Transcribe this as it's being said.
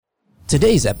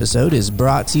Today's episode is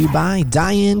brought to you by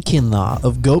Diane Kinlaw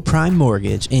of Go Prime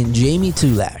Mortgage and Jamie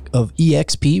Tulak of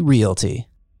eXp Realty.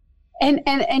 And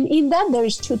in that,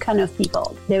 there's two kind of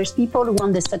people. There's people who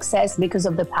want the success because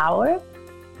of the power,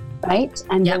 right?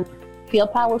 And they feel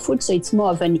powerful, so it's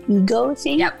more of an ego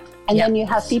thing. And then you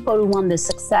have people who want the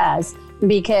success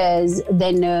because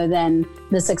they know then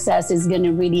the success is going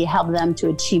to really help them to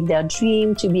achieve their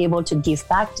dream, to be able to give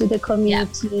back to the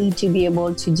community, to be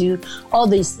able to do all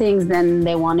these things then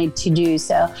they wanted to do.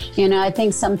 So, I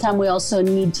think sometimes we also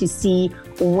need to see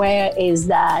where is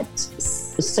that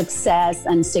success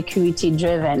and security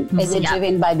driven? Is it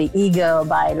driven by the ego,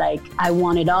 by like, I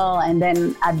want it all? And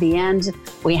then at the end,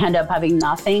 we end up having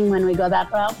nothing when we go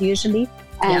that route usually.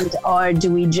 And or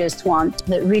do we just want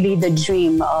the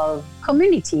dream of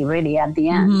community really at the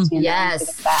end?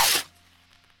 Yes.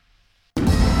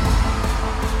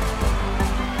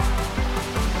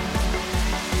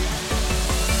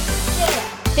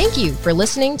 Thank you for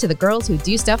listening to the Girls Who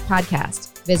Do Stuff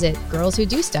podcast. Visit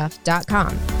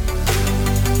girlswhodostuff.com.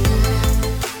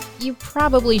 You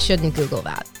probably shouldn't Google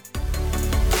that.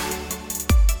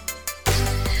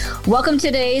 Welcome to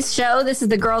today's show. This is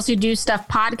the Girls Who Do Stuff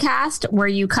podcast, where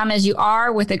you come as you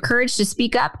are with the courage to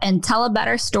speak up and tell a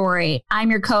better story.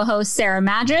 I'm your co-host, Sarah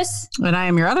Madras. And I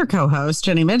am your other co-host,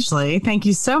 Jenny Midgley. Thank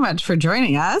you so much for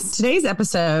joining us. Today's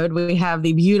episode, we have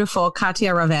the beautiful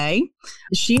Katia Rave.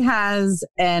 She has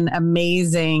an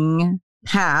amazing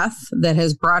path that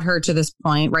has brought her to this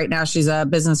point. Right now, she's a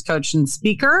business coach and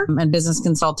speaker and business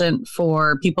consultant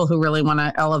for people who really want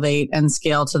to elevate and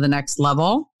scale to the next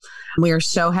level. We are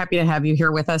so happy to have you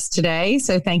here with us today.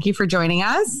 So thank you for joining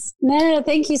us. No,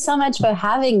 thank you so much for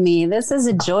having me. This is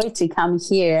a joy to come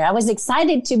here. I was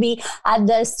excited to be at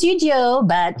the studio,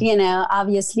 but,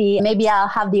 obviously, maybe I'll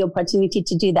have the opportunity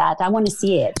to do that. I want to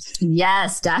see it.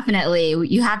 Yes, definitely.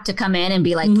 You have to come in and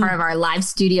be like part of our live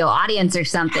studio audience or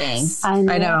something. Yes, I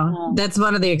know. That's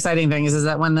one of the exciting things is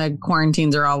that when the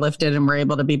quarantines are all lifted and we're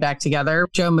able to be back together,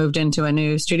 Joe moved into a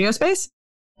new studio space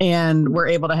and we're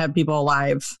able to have people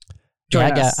live.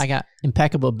 I got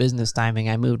impeccable business timing.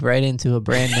 I moved right into a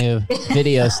brand new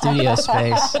video studio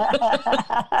space.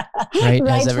 Right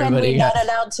as everybody when we got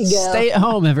allowed to go. Stay at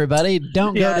home, everybody.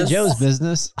 Don't go to Joe's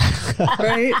business.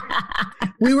 Right.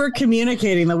 We were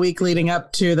communicating the week leading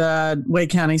up to the Wake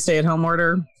County stay-at-home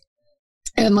order.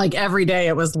 And like every day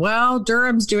it was,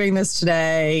 Durham's doing this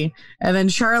today. And then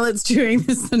Charlotte's doing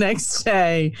this the next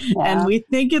day. Yeah. And we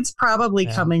think it's probably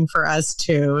coming for us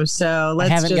too. So I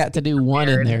haven't got to do one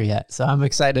in there yet. So I'm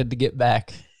excited to get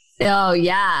back. Oh,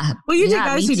 yeah. Well, you did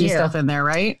guys who do stuff in there,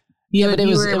 right? Yeah, but it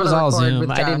was all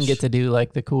Zoom. I didn't get to do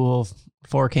like the cool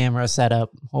 4-camera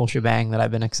setup, whole shebang that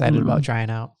I've been excited about trying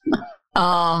out.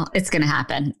 Oh, it's going to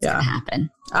happen. It's going to happen.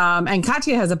 And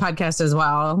Katia has a podcast as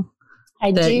well.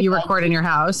 You record in your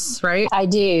house, right? I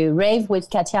do. Rave with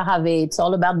Katia Rave. It's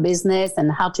all about business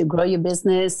and how to grow your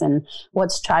business and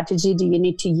what strategy do you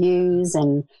need to use.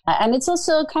 And it's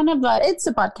also kind of it's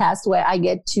a podcast where I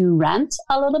get to rant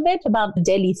a little bit about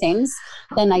daily things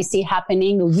that I see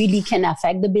happening really can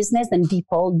affect the business and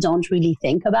people don't really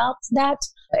think about that.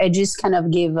 I just kind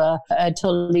of give a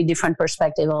totally different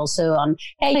perspective also on,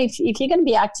 hey, if you're going to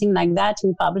be acting like that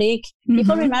in public,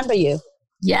 people remember you.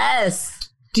 Yes.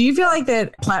 Do you feel like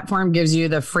that platform gives you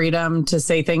the freedom to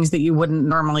say things that you wouldn't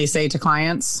normally say to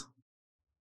clients?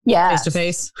 Yes. Face to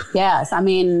face? Yes. I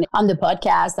mean, on the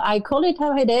podcast, I call it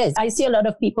how it is. I see a lot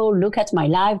of people look at my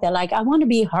life. They're like, I want to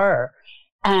be her.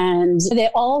 And they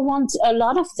all want, a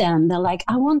lot of them, they're like,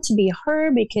 I want to be her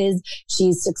because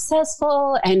she's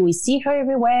successful and we see her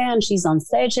everywhere and she's on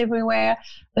stage everywhere,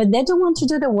 but they don't want to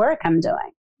do the work I'm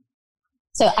doing.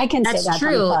 So I can say that on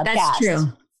the podcast. That's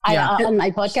true. On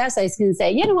my podcast, I can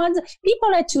say, you know what,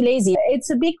 people are too lazy. It's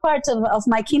a big part of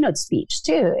my keynote speech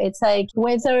too. It's like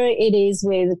whether it is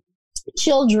with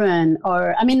children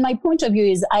my point of view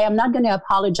is I am not going to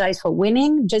apologize for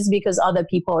winning just because other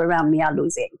people around me are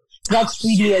losing. That's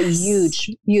really a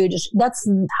huge, that's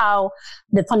how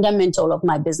the fundamental of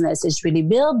my business is really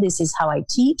built. This is how I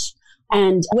teach.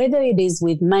 And whether it is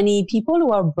with money, people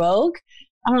who are broke,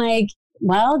 I'm like,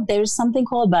 well, there's something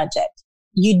called budget.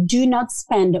 You do not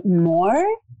spend more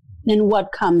than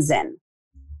what comes in.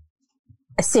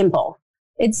 Simple.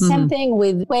 It's the same thing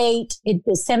with weight. It's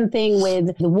the same thing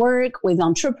with the work, with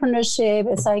entrepreneurship.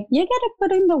 It's like, you got to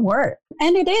put in the work.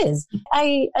 And it is.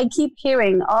 I keep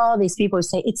hearing all these people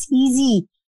say, it's easy.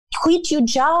 Quit your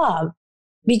job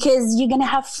because you're going to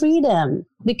have freedom,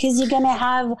 because you're going to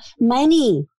have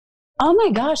money. Oh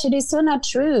my gosh, it is so not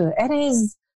true. It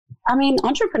is I mean,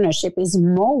 entrepreneurship is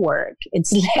more work.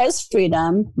 It's less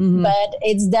freedom, but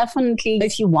it's definitely,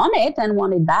 if you want it and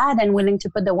want it bad and willing to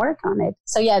put the work on it.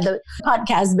 So yeah, the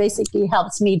podcast basically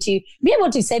helps me to be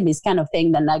able to say this kind of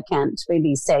thing that I can't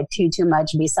really say too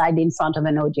much beside in front of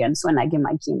an audience when I give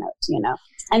my keynote,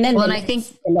 And then and I think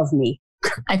they love me.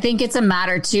 I think it's a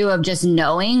matter too of just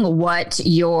knowing what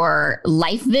your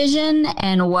life vision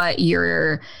and what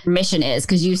your mission is.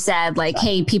 Cause you said like,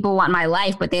 hey, people want my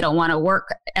life, but they don't want to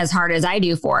work as hard as I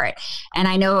do for it. And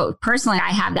I know personally I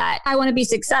have that. I want to be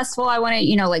successful. I want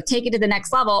to, take it to the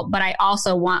next level, but I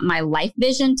also want my life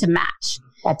vision to match.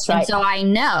 That's right. And so I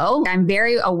know I'm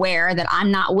very aware that I'm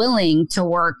not willing to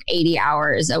work 80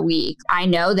 hours a week. I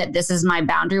know that this is my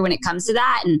boundary when it comes to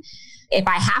that. And if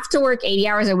I have to work 80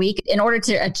 hours a week in order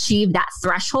to achieve that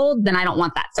threshold, then I don't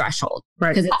want that threshold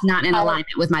because it's not in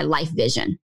alignment with my life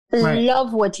vision. Right.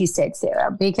 Love what you said,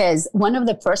 Sarah, because one of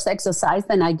the first exercises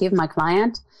that I give my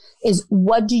client is,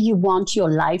 what do you want your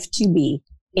life to be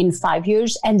in 5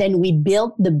 years? And then we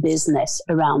build the business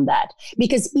around that,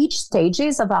 because each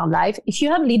stages of our life, if you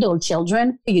have little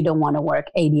children, you don't want to work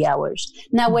 80 hours.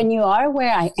 Now, when you are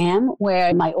where I am,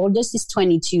 where my oldest is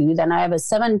 22, then I have a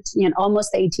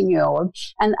almost 18-year-old,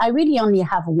 and I really only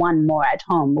have one more at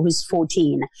home who's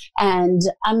 14. And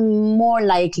I'm more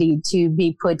likely to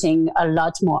be putting a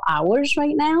lot more hours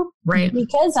right now, right?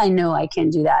 Because I know I can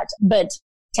do that. But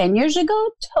 10 years ago,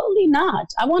 totally not.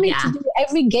 I wanted to do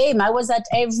every game. I was at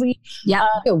every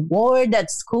award at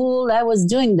school. I was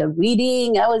doing the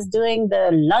reading. I was doing the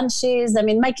lunches. I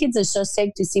mean, my kids are so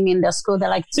sick to see me in their school. They're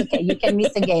like, it's okay, you can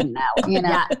miss a game now,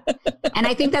 Yeah. And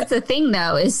I think that's the thing,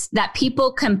 though, is that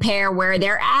people compare where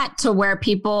they're at to where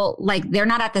people, like, they're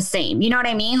not at the same. You know what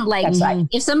I mean? Like, that's right.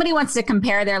 If somebody wants to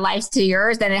compare their lives to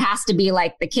yours, then it has to be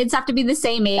like the kids have to be the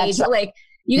same age. Right. Like,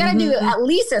 you got to do at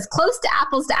least as close to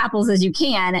apples as you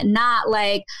can, not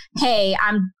like, hey,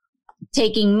 I'm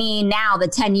taking me now the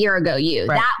 10-year ago you.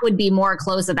 Right. That would be more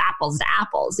close of apples to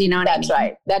apples. You know what I mean? That's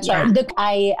right. That's right. Look,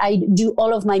 I do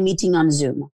all of my meeting on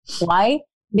Zoom. Why?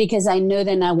 Because I know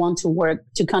that I want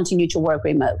to continue to work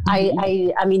remote.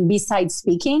 I mean, besides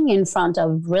speaking in front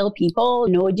of real people,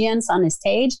 an audience on a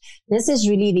stage, this is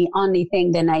really the only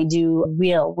thing that I do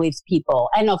real with people.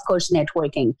 And of course,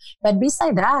 networking. But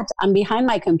beside that, I'm behind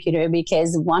my computer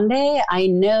because one day I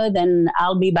know then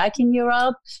I'll be back in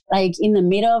Europe, like in the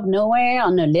middle of nowhere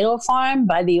on a little farm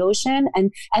by the ocean.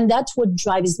 And that's what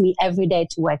drives me every day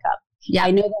to wake up. Yeah,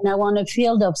 I know that I want a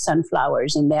field of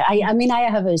sunflowers in there. I mean, I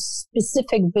have a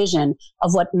specific vision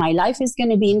of what my life is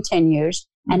going to be in 10 years.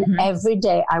 And every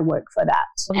day I work for that.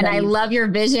 So and I love your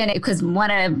vision, because one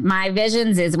of my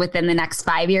visions is within the next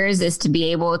 5 years is to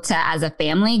be able to, as a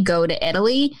family, go to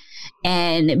Italy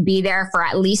and be there for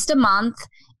at least a month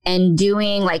and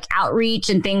doing like outreach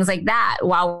and things like that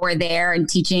while we're there and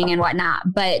teaching and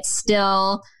whatnot, but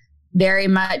still very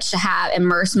much have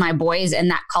immersed my boys in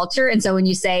that culture. And so when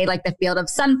you say like the field of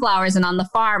sunflowers and on the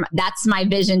farm, that's my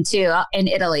vision too in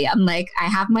Italy. I'm like, I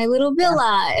have my little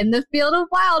villa in the field of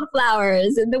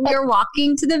wildflowers, and then we're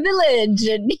walking to the village.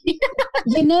 And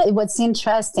you know, what's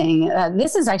interesting,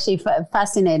 this is actually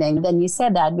fascinating that you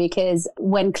said that, because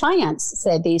when clients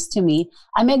say this to me,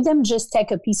 I make them just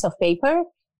take a piece of paper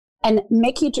and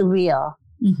make it real.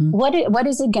 What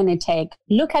is it going to take?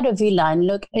 Look at a villa and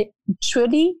look,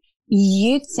 truly,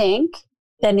 you think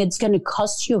that it's going to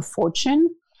cost you a fortune,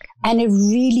 and it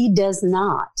really does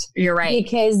not. You're right.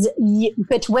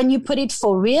 But when you put it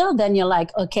for real, then you're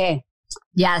like, okay,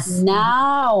 yes,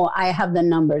 now I have the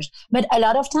numbers. But a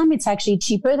lot of time it's actually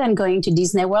cheaper than going to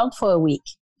Disney World for a week.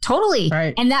 Totally.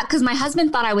 Right. And that, because my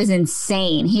husband thought I was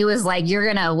insane. He was like, you're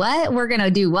going to what? We're going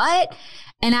to do what?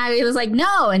 And I was like,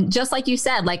 no. And just like you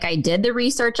said, like I did the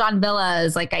research on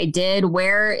villas, like I did,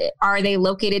 where are they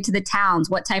located to the towns?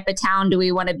 What type of town do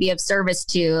we want to be of service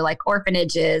to, like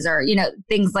orphanages or, you know,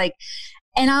 things like.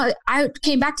 And I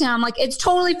came back to him, I'm like, it's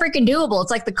totally freaking doable. It's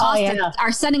like the cost of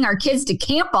our sending our kids to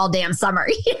camp all damn summer.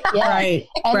 Yeah. Right.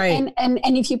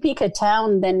 And if you pick a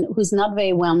town then who's not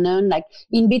very well known, like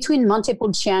in between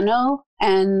Montepulciano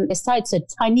and Esta, it's a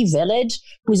tiny village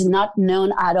who's not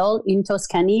known at all in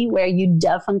Tuscany, where you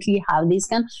definitely have this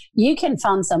kind. You can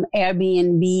find some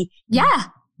Airbnb. Yeah.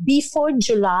 Before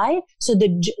July, so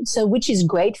which is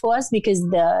great for us, because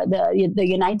the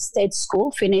United States school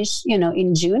finish, you know,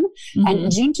 in June,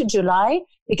 and June to July,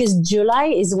 because July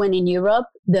is when in Europe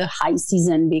the high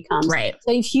season becomes. Right.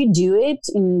 So if you do it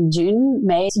in June,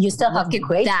 May, you still have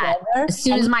great weather. As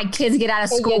soon as my kids get out of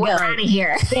school, we're out of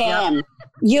here. Bam.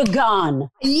 you're gone.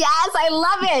 Yes, I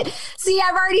love it. See,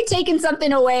 I've already taken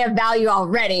something away of value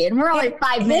already, and we're only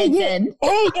 5 minutes in.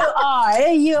 Here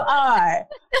you are.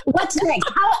 What's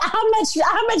next? How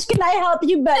much can I help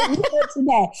you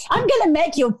today? I'm gonna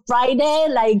make your Friday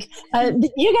like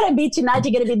you're gonna be tonight.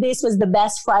 You're gonna be. This was the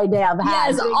best Friday I've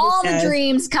had. Yes, all the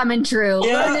dreams coming true.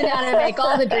 Yeah. Learning how to make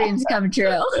all the dreams come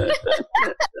true.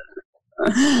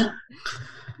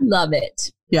 Love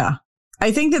it. Yeah.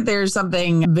 I think that there's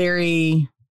something very,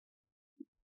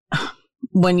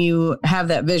 when you have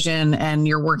that vision and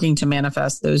you're working to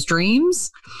manifest those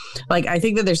dreams, like I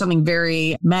think that there's something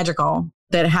very magical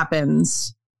that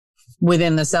happens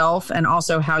within the self and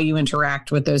also how you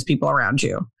interact with those people around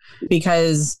you.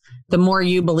 Because the more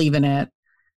you believe in it,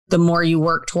 the more you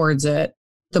work towards it,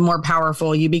 the more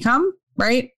powerful you become,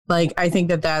 right? Like, I think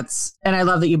that that's, and I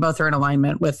love that you both are in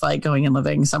alignment with like going and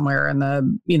living somewhere in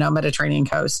the, Mediterranean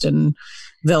coast and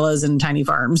villas and tiny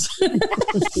farms.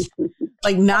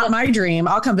 Like, not my dream.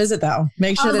 I'll come visit though.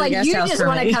 Make sure there's a guest house for me. You just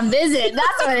want to come visit.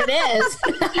 That's what it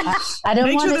is. I don't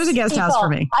Make want sure there's a guest house for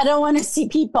me. I don't want to see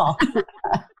people.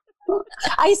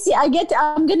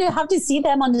 I'm going to have to see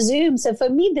them on the Zoom. So for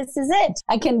me, this is it.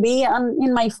 I can be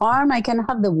in my farm. I can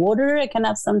have the water. I can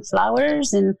have some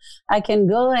flowers and I can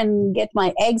go and get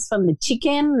my eggs from the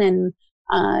chicken. And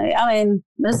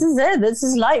this is it. This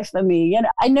is life for me.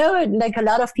 I know like a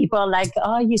lot of people are like,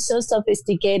 oh, you're so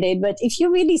sophisticated. But if you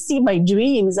really see my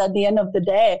dreams at the end of the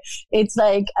day, it's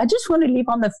like, I just want to live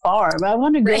on the farm. I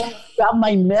want to go grab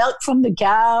my milk from the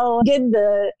cow, get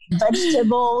the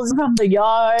vegetables from the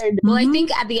yard. Well, I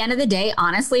think at the end of the day,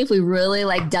 honestly, if we really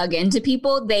like dug into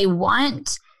people,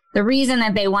 the reason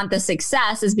that they want the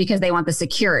success is because they want the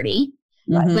security.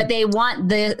 Mm-hmm. But they want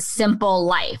the simple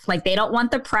life. Like they don't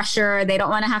want the pressure. They don't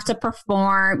want to have to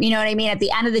perform. You know what I mean? At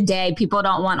the end of the day, people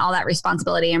don't want all that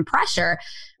responsibility and pressure,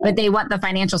 but they want the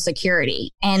financial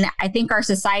security. And I think our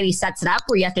society sets it up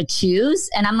where you have to choose.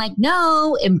 And I'm like,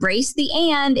 no, embrace the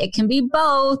and. It can be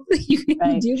both. You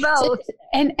can do both. So,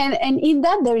 and in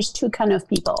that, there's two kind of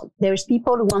people. There's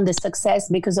people who want the success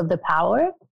because of the power,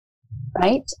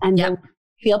 right? And they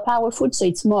feel powerful. So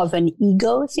it's more of an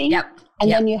ego thing. Yep.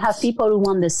 And then you have people who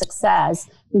want the success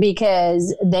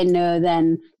because they know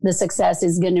then the success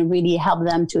is going to really help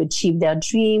them to achieve their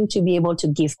dream, to be able to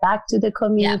give back to the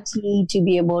community, to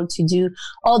be able to do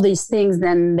all these things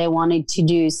then they wanted to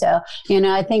do. So,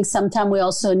 I think sometimes we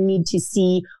also need to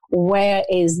see where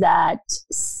is that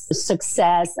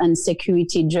success and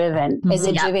security driven? Mm-hmm. Is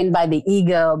it driven by the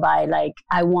ego, by like,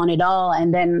 I want it all?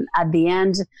 And then at the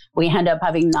end, we end up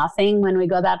having nothing when we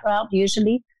go that route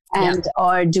usually. And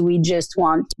or do we just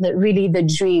want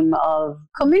the dream of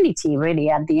community really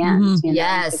at the end? Mm-hmm.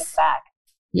 Yes. To get back.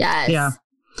 Yes. Yeah.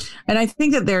 And I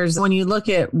think that when you look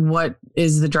at what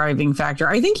is the driving factor,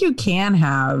 I think you can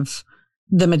have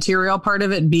the material part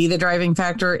of it be the driving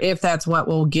factor if that's what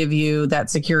will give you that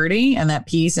security and that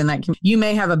peace. And that you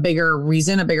may have a bigger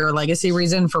legacy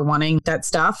reason for wanting that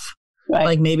stuff. Right.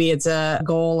 Like maybe it's a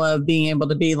goal of being able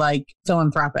to be like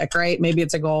philanthropic, right? Maybe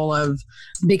it's a goal of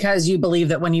because you believe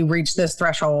that when you reach this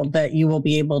threshold that you will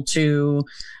be able to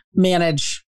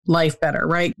manage life better,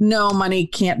 right? No, money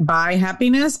can't buy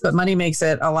happiness, but money makes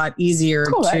it a lot easier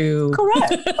to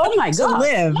Oh my God.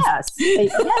 live. Yes.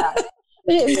 Yeah.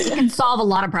 It can solve a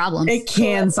lot of problems. It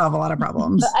can solve a lot of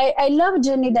problems. I love,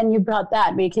 Jenny, that you brought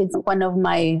that because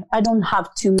I don't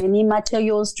have too many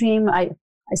material stream.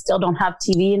 I still don't have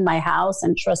TV in my house.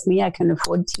 And trust me, I can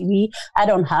afford TV. I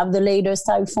don't have the latest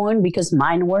iPhone because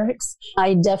mine works.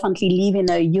 I definitely live in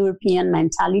a European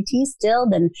mentality still.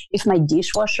 Then if my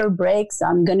dishwasher breaks,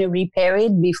 I'm going to repair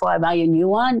it before I buy a new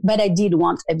one. But I did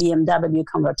want a BMW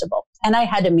convertible. And I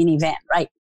had a minivan, right?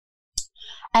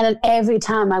 And then every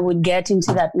time I would get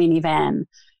into that minivan,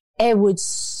 it would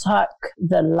suck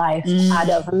the life out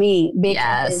of me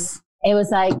because it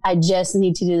was like, I just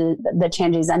need to do the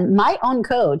changes. And my own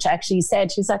coach actually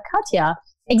said, she's like, Katya,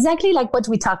 exactly like what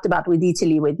we talked about with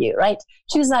Italy with you, right?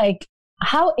 She was like,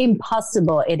 how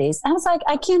impossible it is. I was like,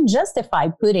 I can't justify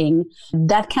putting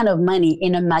that kind of money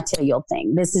in a material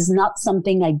thing. This is not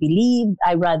something I believe.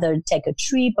 I rather take a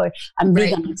trip or I'm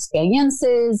big on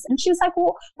experiences. And she was like,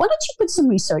 well, why don't you put some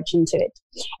research into it?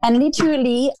 And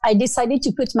literally, I decided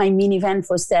to put my minivan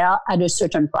for sale at a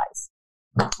certain price.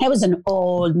 It was an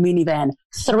old minivan.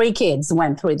 3 kids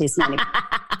went through this minivan.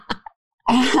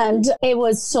 And it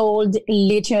was sold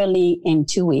literally in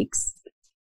 2 weeks.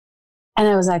 And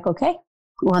I was like, okay,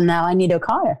 well, now I need a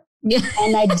car. Yeah.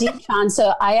 And I did find,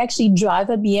 so I actually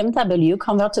drive a BMW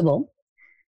convertible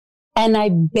and I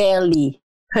barely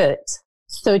put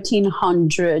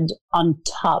 $1,300 on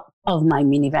top of my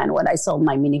minivan when I sold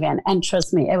my minivan. And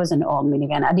trust me, it was an old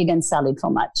minivan. I didn't sell it for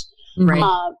much.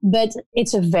 Right. But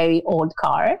it's a very old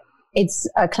car. It's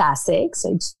a classic.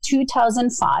 So it's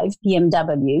 2005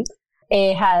 BMW.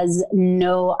 It has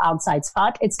no outside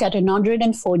spot. It's got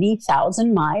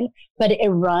 140,000 miles, but it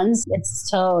runs. It's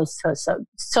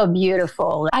so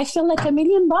beautiful. I feel like $1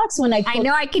 million when I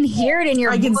know I can hear it in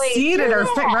your voice. I can see it in her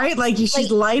face, right? Like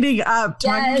she's lighting up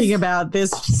talking about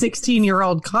this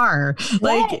 16-year-old car.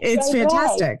 Like it's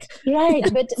fantastic. Right.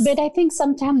 But I think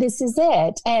sometimes this is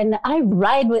it. And I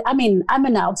ride with, I'm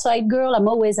an outside girl. I'm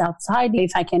always outside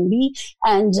if I can be.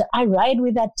 And I ride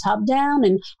with that top down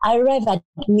and I arrive at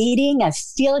meeting. I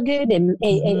feel good and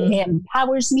it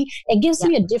empowers me. It gives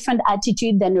me a different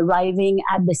attitude than arriving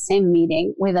at the same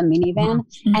meeting with a minivan.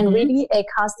 And really it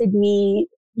costed me,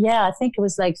 I think it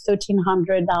was like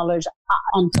 $1,300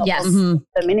 on top of the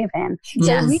minivan.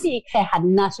 So really it had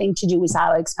nothing to do with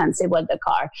how expensive was the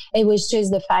car. It was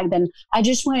just the fact that I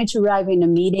just wanted to arrive in a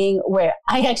meeting where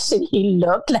I actually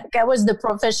looked like I was the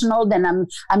professional that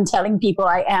I'm telling people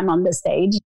I am on the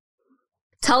stage.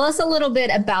 Tell us a little bit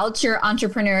about your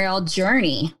entrepreneurial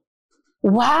journey.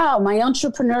 Wow, my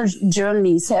entrepreneurial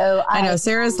journey. So I know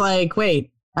Sarah's like,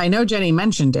 wait, I know Jenny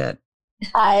mentioned it.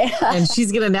 And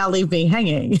she's going to now leave me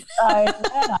hanging.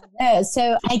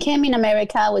 So I came in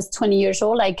America. I was 20 years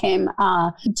old. I came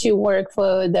to work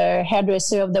for the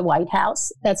hairdresser of the White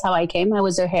House. That's how I came. I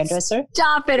was a hairdresser.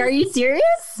 Stop it. Are you serious?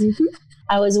 Mm-hmm.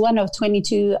 I was one of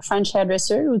 22 French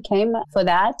hairdressers who came for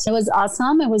that. It was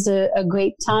awesome. It was a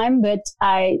great time, but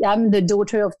I'm the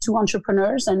daughter of two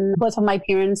entrepreneurs and both of my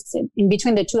parents, in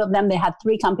between the two of them, they had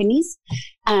 3 companies.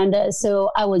 And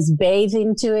so I was bathed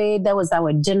into it. That was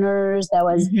our dinners.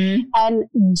 And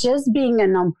just being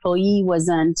an employee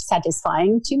wasn't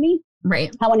satisfying to me.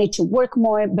 Right. I wanted to work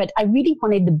more, but I really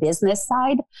wanted the business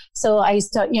side. So I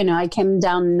came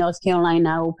down North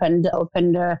Carolina, opened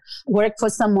work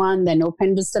for someone, then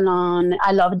opened a salon.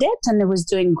 I loved it and it was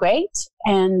doing great.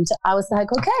 And I was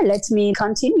like, okay, let me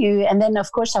continue. And then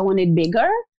of course I wanted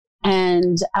bigger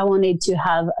and I wanted to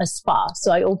have a spa.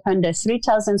 So I opened a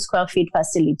 3,000 square feet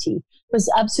facility. It was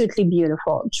absolutely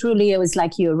beautiful. Truly, it was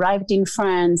like you arrived in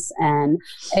France and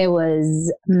it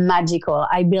was magical.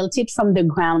 I built it from the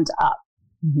ground up.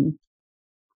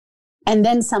 And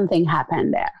then something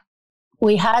happened there.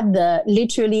 I had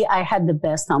the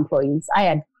best employees. I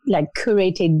had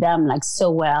curated them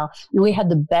so well. And we had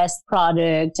the best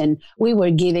product and we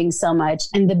were giving so much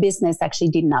and the business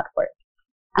actually did not work.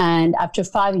 And after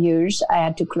 5 years, I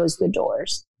had to close the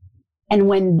doors. And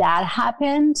when that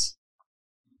happened,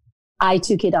 I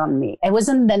took it on me. It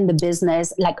wasn't then the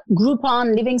business,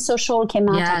 Groupon, Living Social came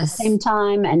out at the same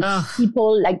time and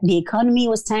people, the economy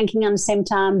was tanking at the same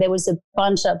time. There was a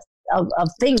bunch of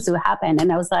things that happened.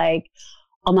 And I was like,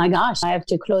 oh my gosh, I have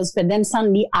to close. But then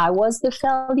suddenly I was the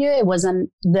failure. It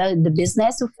wasn't the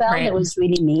business who failed. Right. It was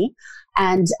really me.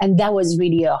 And that was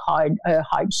really a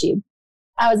hardship.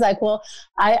 I was like, well,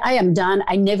 I am done.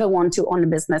 I never want to own a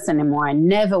business anymore. I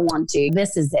never want to.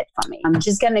 This is it for me. I'm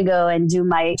just going to go and do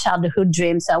my childhood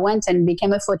dream. So I went and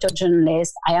became a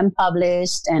photojournalist. I am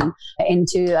published and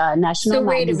into national magazine. So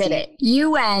wait a minute.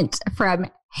 You went from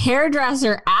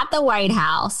hairdresser at the White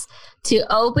House to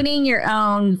opening your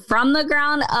own from the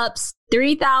ground up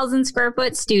 3,000 square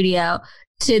foot studio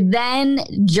to then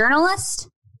journalist?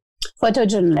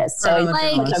 Photojournalist. So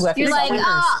you're like,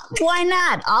 why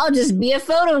not? I'll just be a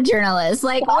photojournalist.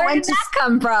 Where did that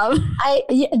come from?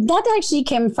 That actually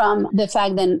came from the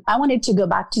fact that I wanted to go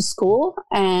back to school.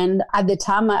 And at the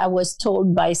time I was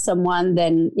told by someone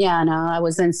I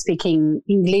wasn't speaking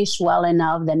English well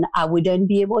enough, then I wouldn't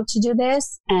be able to do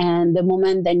this. And the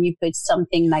moment then you put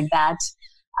something like that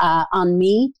on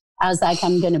me, I was like,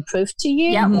 I'm going to prove to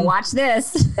you. Yeah, watch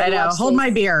this. I know. Hold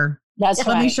my beer. That's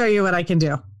Let me show you what I can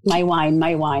do. My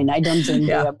wine. I don't drink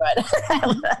beer, but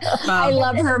I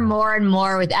love her more and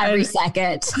more with every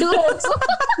second. But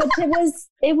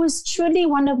it was truly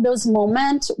one of those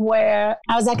moments where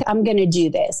I was like, I'm going to do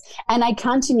this. And I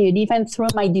continued even through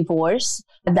my divorce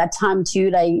at that time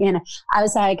too. I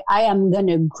was like, I am going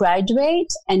to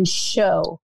graduate and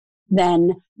show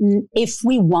then if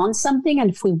we want something and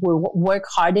if we work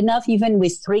hard enough, even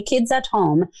with 3 kids at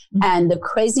home and the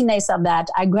craziness of that,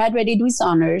 I graduated with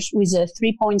honors with a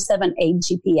 3.78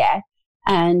 GPA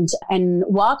and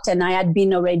walked, and I had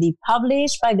been already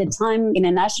published by the time in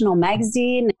a national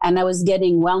magazine and I was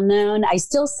getting well known. I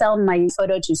still sell my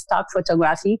photo to stock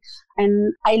photography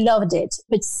and I loved it.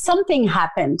 But something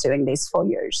happened during these 4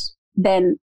 years.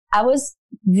 Then I was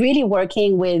really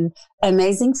working with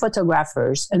amazing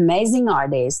photographers, amazing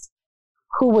artists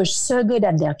who were so good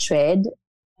at their trade.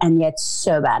 and yet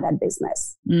so bad at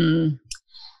business. And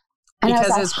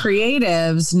because as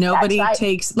creatives, nobody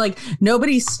takes, like,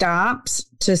 nobody stops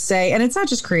to say, and it's not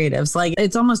just creatives, like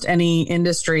it's almost any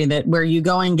industry that where you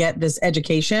go and get this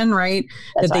education, right?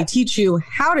 They teach you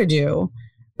how to do,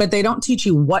 but they don't teach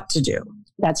you what to do.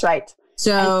 That's right.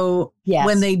 So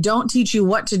when they don't teach you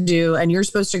what to do and you're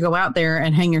supposed to go out there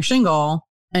and hang your shingle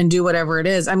and do whatever it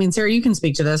is. I mean, Sarah, you can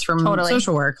speak to this from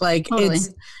social work. Like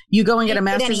it's, you go and get a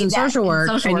master's in social work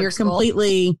and you're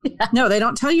completely, no, they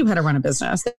don't tell you how to run a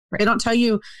business. They don't tell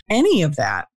you any of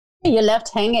that. You're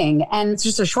left hanging, and it's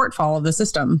just a shortfall of the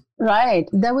system. Right.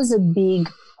 That was a big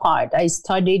part. I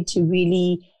started to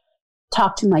really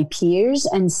talk to my peers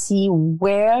and see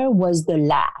where was the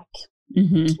lack.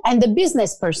 Mm-hmm. And the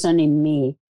business person in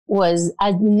me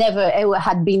it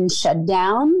had been shut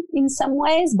down in some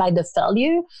ways by the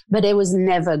failure, but it was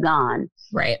never gone.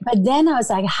 Right. But then I was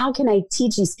like, how can I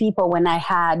teach these people when I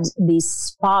had this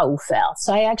spa who failed?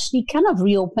 So I actually kind of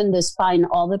reopened the spa in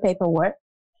all the paperwork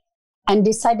and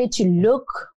decided to look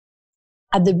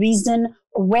at the reason,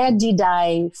 where did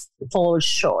I fall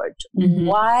short? Mm-hmm.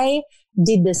 Why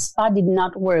did the spa did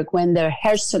not work when the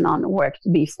hair salon worked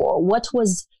before? What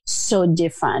was so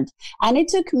different? And it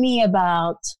took me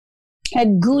about a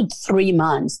good 3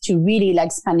 months to really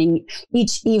like spending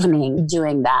each evening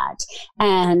doing that.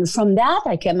 And from that,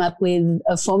 I came up with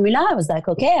a formula. I was like,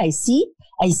 okay, I see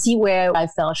where I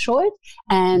fell short.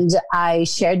 And I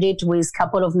shared it with a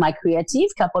couple of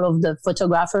the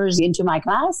photographers into my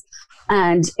class.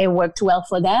 And it worked well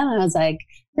for them. And I was like,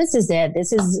 this is it.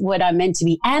 This is what I'm meant to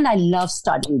be. And I love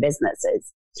starting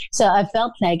businesses. So I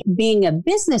felt like being a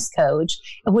business coach,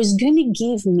 it was going to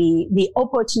give me the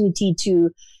opportunity to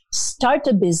start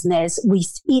a business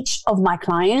with each of my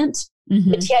clients,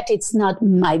 but yet it's not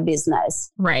my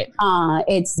business. Right.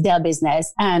 It's their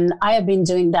business. And I have been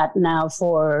doing that now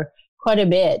for quite a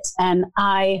bit. And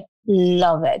I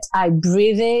love it. I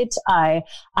breathe it. I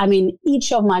mean,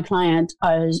 each of my clients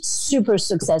are super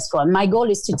successful. And my goal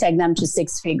is to take them to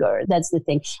 6-figure. That's the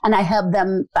thing. And I help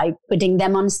them by putting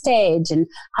them on stage. And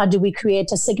how do we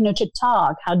create a signature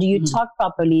talk? How do you talk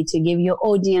properly to give your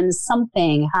audience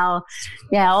something?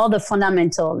 All the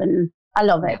fundamental. And I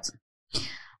love it.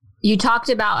 You talked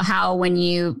about how when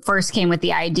you first came with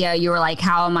the idea, you were like,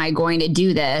 how am I going to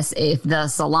do this if the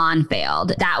salon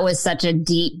failed? That was such a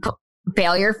deep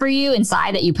failure for you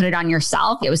inside that you put it on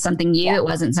yourself. It was something it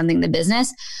wasn't something the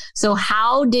business. So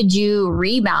how did you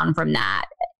rebound from that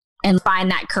and find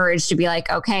that courage to be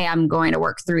like, okay, I'm going to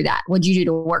work through that? What'd you do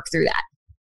to work through that?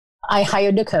 I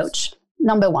hired a coach,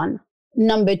 number one.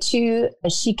 Number two,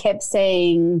 she kept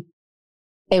saying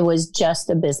it was just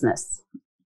a business.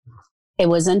 It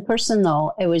wasn't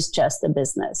personal. It was just a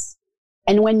business.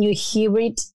 And when you hear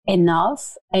it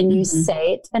enough and you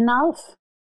say it enough,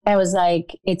 I was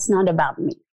like, it's not about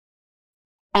me.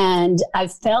 And I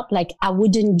felt like I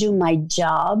wouldn't do my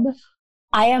job.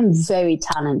 I am very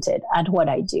talented at what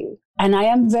I do, and I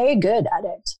am very good at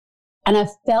it. And I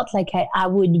felt like I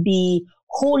would be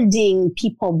holding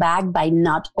people back by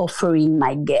not offering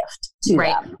my gift to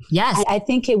them. Yes. I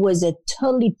think it was a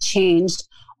totally changed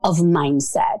of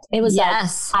mindset. It was like,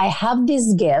 I have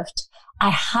this gift.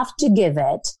 I have to give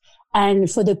it.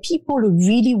 And for the people who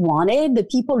really want it, the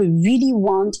people who really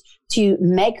want to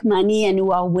make money and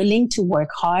who are willing to work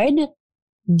hard,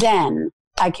 then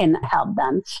I can help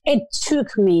them. It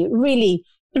took me really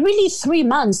 3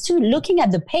 months too. Looking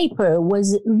at the paper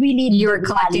was really you were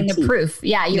collecting the proof.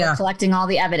 Yeah, you were collecting all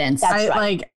the evidence. That's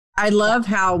right. I love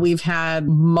how we've had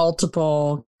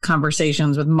multiple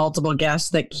conversations with multiple guests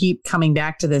that keep coming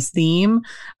back to this theme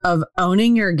of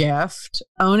owning your gift,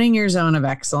 owning your zone of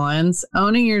excellence,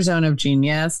 owning your zone of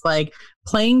genius, like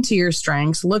playing to your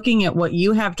strengths, looking at what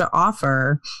you have to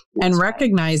offer and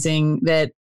recognizing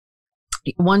that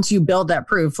once you build that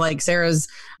proof, like Sarah's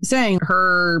saying,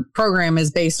 her program is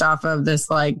based off of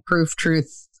this like proof,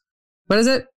 truth. What is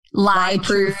it? Lie,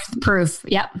 truth, proof.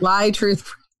 Yep. Lie,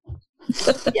 truth,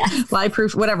 lie,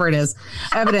 proof, whatever it is.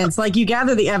 Evidence. Like you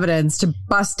gather the evidence to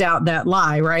bust out that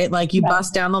lie, right? Like you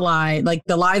bust down the lie, like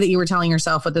the lie that you were telling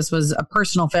yourself that this was a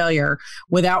personal failure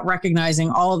without recognizing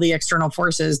all of the external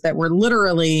forces that were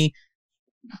literally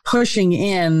pushing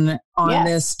in on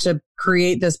this to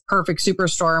create this perfect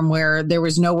superstorm where there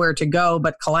was nowhere to go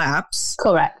but collapse.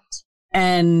 Correct.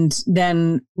 And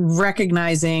then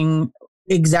recognizing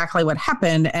exactly what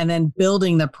happened and then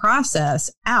building the process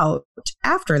out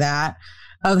after that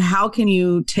of how can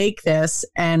you take this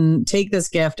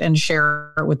gift and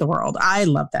share it with the world. I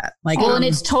love that. Like, well, and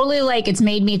it's totally like, it's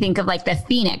made me think of like the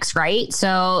Phoenix, right?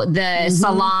 So the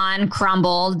salon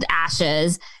crumbled,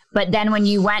 ashes, But then when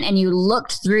you went and you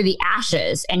looked through the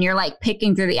ashes and you're like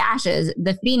picking through the ashes,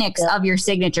 the phoenix of your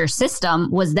signature system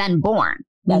was then born.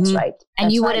 That's right.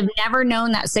 And you would have never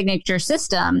known that signature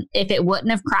system if it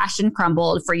wouldn't have crashed and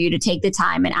crumbled for you to take the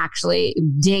time and actually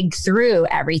dig through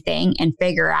everything and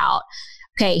figure out,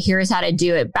 okay, here's how to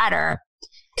do it better.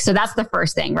 So that's the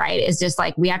first thing, right? Is just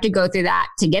like, we have to go through that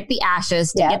to get the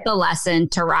ashes, to get the lesson,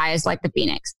 to rise like the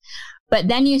phoenix. But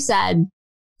then you said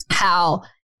how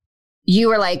you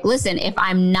were like, listen, if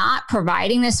I'm not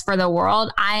providing this for the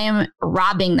world, I am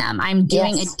robbing them. I'm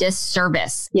doing a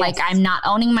disservice. Like I'm not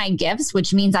owning my gifts,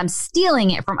 which means I'm stealing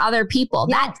it from other people.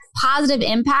 That positive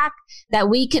impact that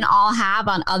we can all have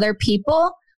on other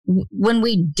people when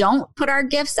we don't put our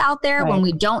gifts out there, when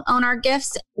we don't own our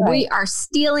gifts, we are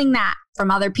stealing that from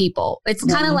other people. It's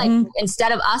kind of like,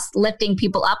 instead of us lifting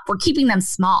people up, we're keeping them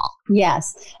small.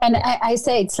 Yes. And I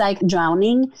say it's like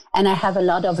drowning, and I have a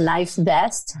lot of life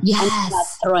vest and I'm not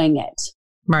throwing it.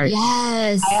 Right.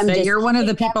 Yes. But you're one of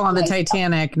the people on the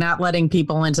Titanic, not letting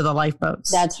people into the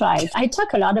lifeboats. That's right. I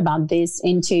talk a lot about this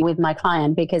with my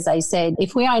client, because I said,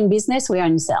 if we are in business, we are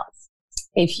in sales.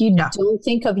 If you don't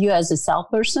think of you as a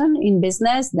salesperson in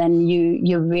business, then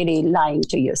you're really lying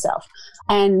to yourself.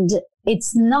 And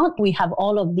it's not, we have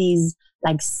all of these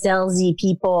like salesy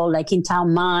people like in our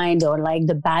mind, or like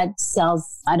the bad sales,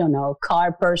 I don't know,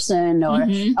 car person or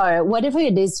whatever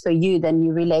it is for you, then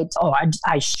you relate,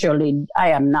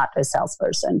 I am not a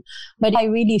salesperson. But I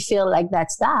really feel like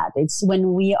that's that. It's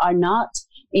when we are not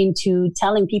into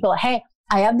telling people, hey,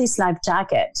 I have this life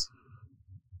jacket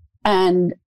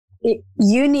and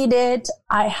you need it,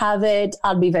 I have it,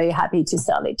 I'll be very happy to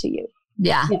sell it to you.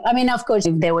 Yeah. I mean, of course,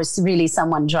 if there was really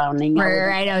someone drowning.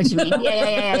 I know what you mean.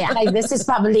 Yeah. Like, this is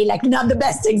probably like not the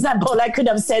best example I could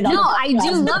have said. No, I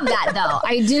do love that though.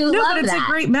 I do love but it's that.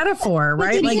 a great metaphor,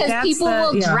 right? Because like people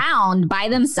will drown by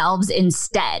themselves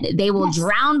instead. They will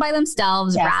drown by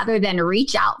themselves rather than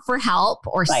reach out for help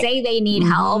or say they need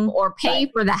help or pay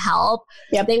for the help.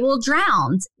 They will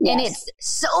drown. And it's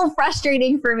so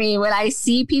frustrating for me when I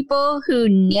see people who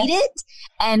need it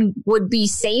and would be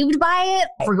saved by it.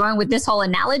 If we're going with this whole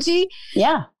analogy.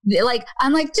 Yeah. Like,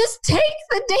 I'm like, just take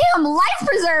the damn life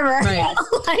preserver. Right.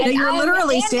 Like, and you're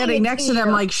literally standing next to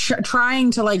them, like trying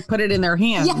to like put it in their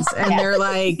hands. And they're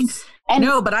like,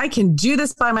 no, but I can do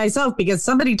this by myself because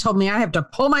somebody told me I have to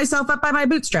pull myself up by my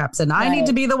bootstraps and I need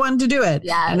to be the one to do it.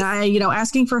 Yes. And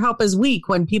asking for help is weak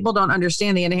when people don't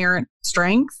understand the inherent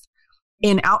strength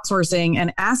in outsourcing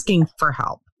and asking for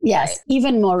help. Yes,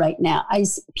 even more right now.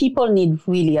 People need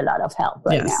really a lot of help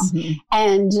right now. Mm-hmm.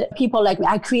 And people like me,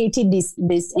 I created this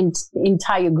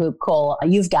entire group called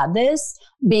You've Got This,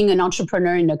 being an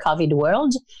entrepreneur in the COVID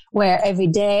world, where every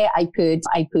day I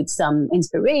put some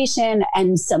inspiration,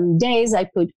 and some days I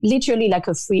put literally like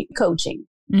a free coaching.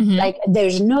 Mm-hmm. Like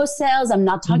there's no sales. I'm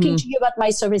not talking to you about my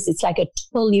service. It's like a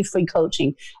totally free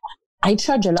coaching. I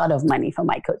charge a lot of money for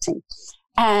my coaching.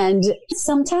 And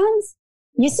sometimes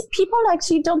you see, people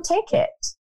actually don't take it.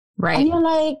 Right. And you're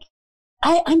like,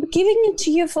 I'm giving it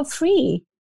to you for free.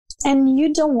 And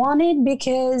you don't want it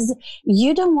because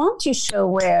you don't want to show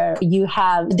where you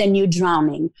have, then you're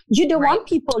drowning. You don't want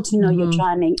people to know you're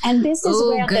drowning. And this is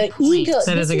where the ego,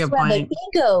 the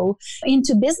ego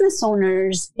into business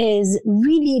owners is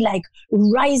really like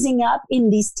rising up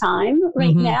in this time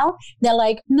right now. They're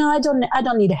like, no, I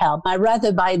don't need help. I'd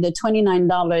rather buy the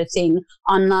 $29 thing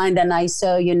online than I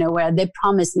saw, where they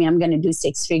promised me I'm going to do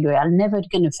 6-figure. I'm never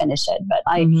going to finish it, but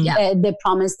they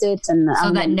promised it. And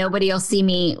so that nobody will see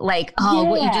me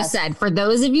what you just said. For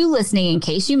those of you listening, in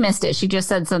case you missed it, she just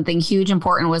said something huge,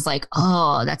 important, was like,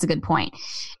 oh, that's a good point.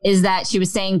 Is that she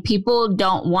was saying people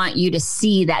don't want you to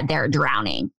see that they're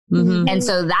drowning. Mm-hmm. And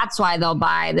so that's why they'll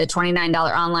buy the $29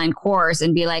 online course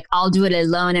and be like, I'll do it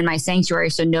alone in my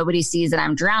sanctuary so nobody sees that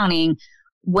I'm drowning.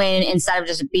 When instead of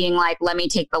just being like, let me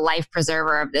take the life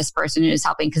preserver of this person who's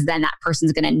helping, because then that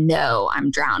person's going to know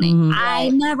I'm drowning. Mm-hmm. I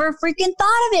never freaking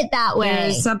thought of it that way.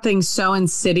 There's something so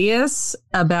insidious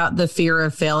about the fear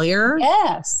of failure.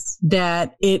 Yes.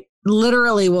 That it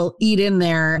literally will eat in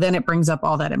there. Then it brings up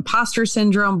all that imposter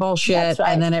syndrome bullshit. Right.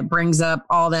 And then it brings up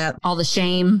all the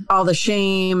shame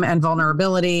and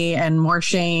vulnerability and more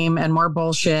shame and more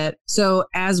bullshit. So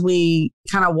as we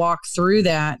kind of walk through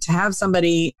that, to have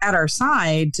somebody at our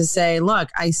side to say, look,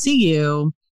 I see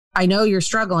you. I know you're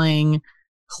struggling.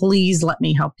 Please let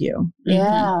me help you.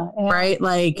 Yeah. Right.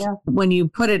 Like when you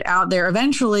put it out there,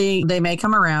 eventually they may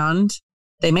come around.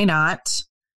 They may not.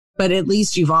 But at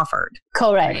least you've offered.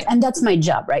 Correct. And that's my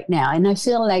job right now. And I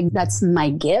feel like that's my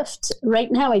gift.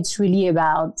 Right now, it's really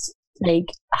about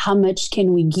like, how much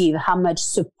can we give? How much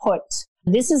support?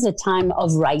 This is a time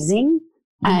of rising.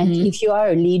 And if you are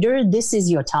a leader, this is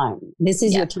your time. This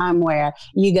is your time where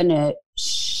you're going to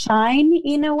shine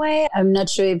in a way. I'm not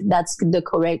sure if that's the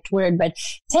correct word, but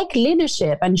take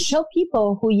leadership and show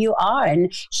people who you are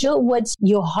and show what's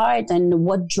your heart and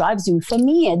what drives you. For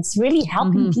me, it's really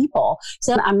helping people.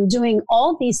 So I'm doing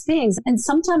all these things. And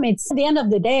sometimes it's at the end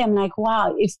of the day, I'm like,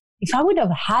 wow, if I would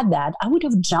have had that, I would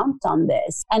have jumped on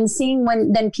this. And seeing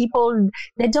then people,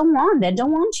 they don't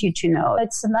want you to know.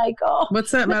 It's like, oh.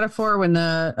 What's that metaphor? When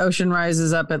the ocean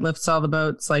rises up, it lifts all the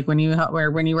boats. Like when you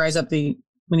rise up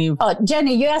Oh,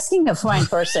 Jenny, you're asking a foreign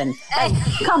person. Like,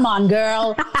 come on,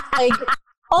 girl. Like,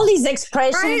 all these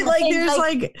expressions. Right?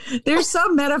 Like there's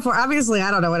some metaphor. Obviously,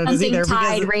 I don't know what it is either.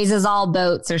 Tide raises all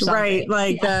boats or something. Right.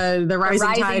 Like the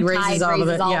rising tide raises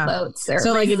all boats.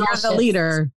 So like if you're the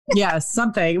leader, yes,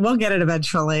 something. We'll get it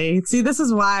eventually. See, this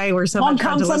is why we're so much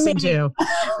fun to listen to.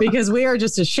 Because we are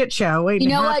just a shit show waiting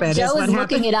to happen. You know what? Joe is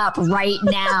looking it up right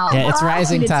now. Yeah, it's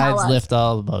rising tides lift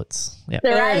all the boats. Yep. The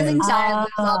rising tides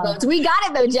lift all boats. We got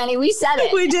it though, Jenny. We said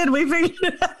it. We did. We figured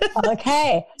it out.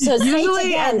 Okay. So say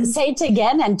it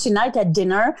again. And tonight at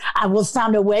dinner, I will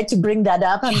find a way to bring that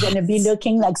up. I'm going to be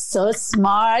looking like so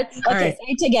smart. Okay, say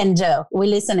it again, Joe. We're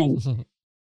listening.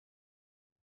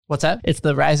 What's that? It's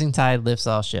the rising tide lifts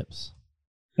all ships.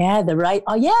 Yeah, the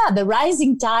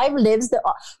rising tide lifts the...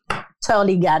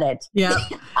 Totally got it. Yeah.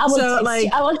 I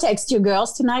will text you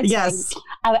girls tonight. Yes.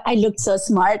 Saying, I looked so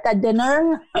smart at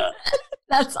dinner.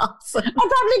 That's awesome. I'm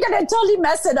probably going to totally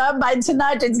mess it up by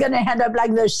tonight. It's going to end up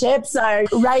like the ships are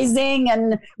rising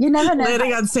and you never know.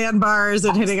 Landing on sandbars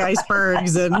and hitting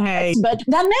icebergs and hey. But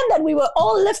that meant that we were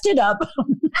all lifted up.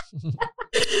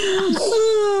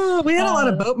 We had a lot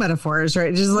of boat metaphors,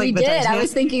 right? Just like we did. I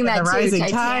was thinking that the rising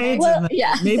tides. Well,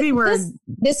 maybe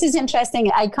this is interesting.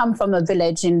 I come from a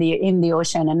village in the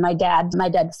ocean, and my dad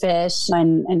fished.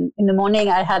 And in the morning,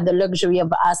 I had the luxury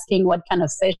of asking what kind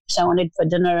of fish I wanted for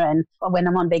dinner, and when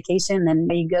I'm on vacation,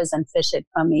 and he goes and fish it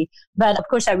for me. But of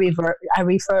course, I refer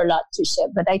a lot to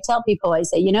ship. But I tell people, I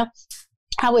say,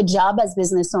 our job as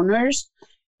business owners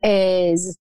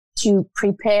is to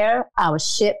prepare our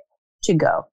ship to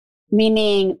go.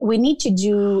 Meaning we need to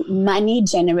do money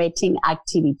generating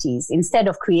activities instead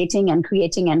of creating.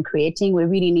 We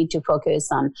really need to focus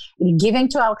on giving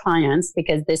to our clients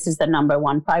because this is the number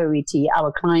one priority,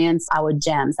 our clients, our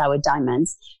gems, our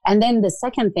diamonds. And then the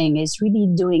second thing is really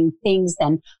doing things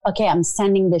I'm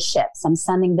sending the ships.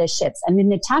 And in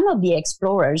the time of the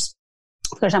explorers,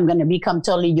 of course, I'm going to become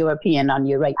totally European on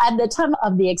you, right? At the time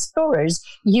of the explorers,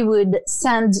 you would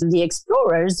send the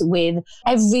explorers with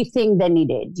everything they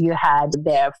needed. You had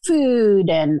their food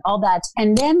and all that.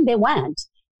 And then they went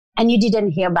and you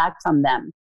didn't hear back from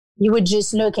them. You were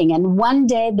just looking. And one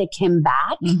day they came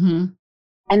back. Mm-hmm.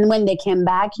 And when they came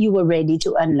back, you were ready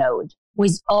to unload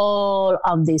with all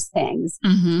of these things.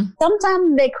 Mm-hmm.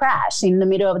 Sometimes they crash in the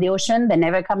middle of the ocean. They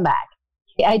never come back.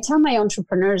 I tell my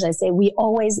entrepreneurs, I say,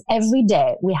 every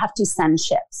day, we have to send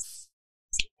ships.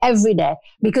 Every day.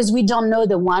 Because we don't know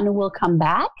the one who will come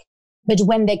back. But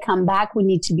when they come back, we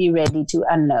need to be ready to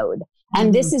unload.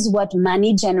 And this is what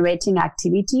money generating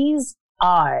activities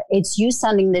are. It's you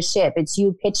sending the ship. It's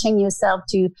you pitching yourself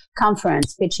to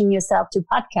conference, pitching yourself to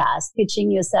podcast, pitching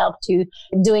yourself to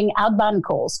doing outbound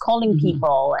calls, calling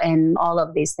people and all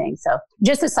of these things. So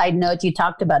just a side note, you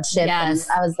talked about ships. Yes.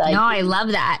 And I was like, no, I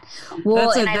love that.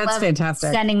 Well, that's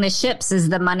fantastic. Sending the ships is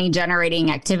the money generating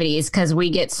activities because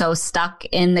we get so stuck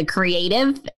in the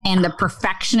creative and the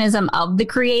perfectionism of the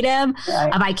creative.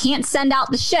 Right. I can't send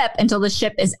out the ship until the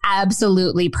ship is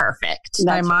absolutely perfect.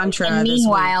 My mantra. And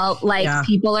meanwhile,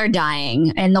 people are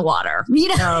dying in the water,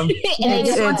 and they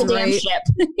just want the damn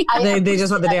ship. They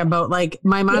just want the damn boat. Like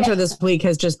my mantra this week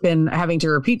has just been having to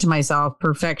repeat to myself,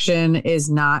 perfection is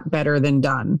not better than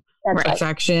done.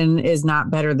 Perfection is not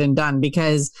better than done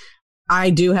because I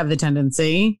do have the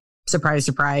tendency, surprise,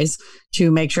 surprise,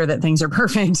 to make sure that things are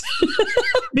perfect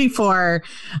before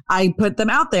I put them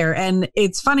out there. And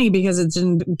it's funny because it's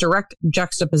in direct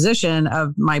juxtaposition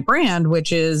of my brand,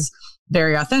 which is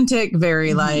very authentic,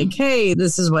 very like, hey,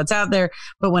 this is what's out there.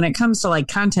 But when it comes to like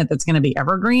content that's going to be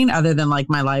evergreen, other than like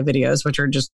my live videos, which are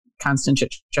just constant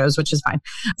shit shows, which is fine,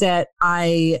 that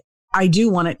I do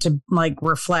want it to like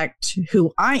reflect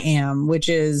who I am, which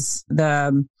is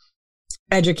the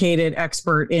educated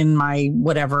expert in my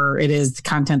whatever it is, the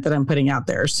content that I'm putting out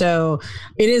there. So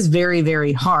it is very,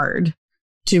 very hard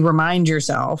to remind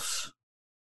yourself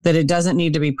that it doesn't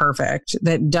need to be perfect,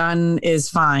 that done is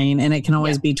fine and it can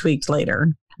always be tweaked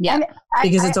later. Yeah.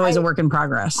 Because it's always a work in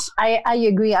progress. I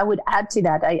agree. I would add to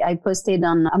that. I posted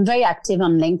I'm very active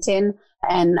on LinkedIn.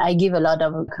 And I give a lot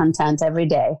of content every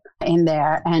day in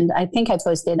there. And I think I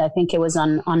think it was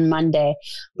on Monday,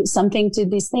 something to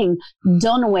this thing.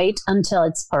 Don't wait until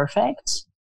it's perfect,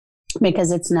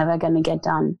 because it's never going to get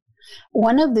done.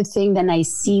 One of the things that I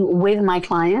see with my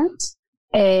clients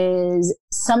is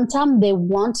sometimes they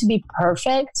want to be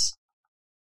perfect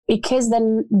because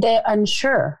then they're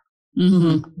unsure.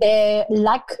 Mm-hmm. They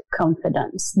lack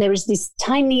confidence. There is this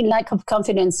tiny lack of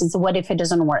confidence. Is what if it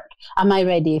doesn't work? Am I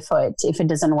ready for it if it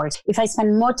doesn't work? If I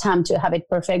spend more time to have it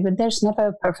perfect, but there's never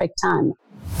a perfect time.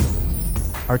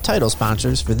 Our title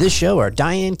sponsors for this show are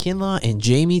Diane Kinlaw and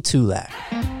Jamie Tulak.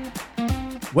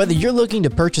 Whether you're looking to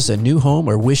purchase a new home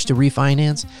or wish to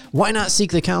refinance, why not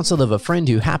seek the counsel of a friend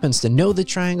who happens to know the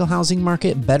Triangle housing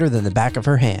market better than the back of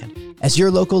her hand? As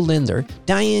your local lender,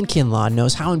 Diane Kinlaw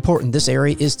knows how important this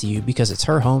area is to you because it's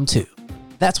her home too.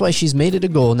 That's why she's made it a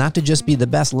goal not to just be the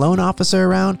best loan officer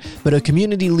around, but a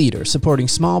community leader supporting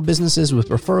small businesses with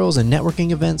referrals and networking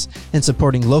events and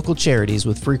supporting local charities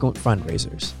with frequent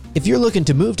fundraisers. If you're looking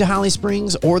to move to Holly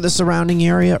Springs or the surrounding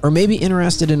area, or maybe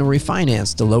interested in a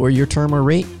refinance to lower your term or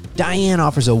rate, Diane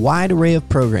offers a wide array of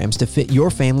programs to fit your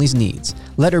family's needs.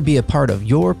 Let her be a part of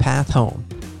your path home.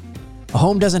 A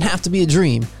home doesn't have to be a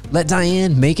dream. Let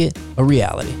Diane make it a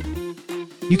reality.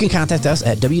 You can contact us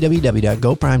at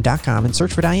www.goprime.com and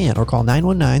search for Diane, or call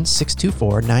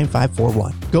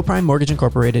 919-624-9541. GoPrime Mortgage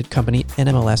Incorporated Company,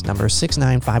 NMLS number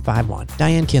 69551.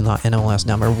 Diane Kinlaw, NMLS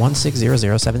number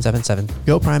 1600777.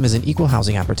 GoPrime is an equal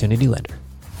housing opportunity lender.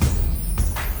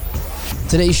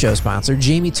 Today's show sponsor,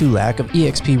 Jamie Tulak of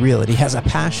eXp Realty, has a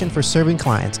passion for serving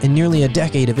clients and nearly a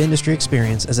decade of industry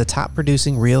experience as a top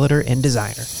producing realtor and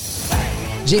designer.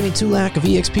 Jamie Tulak of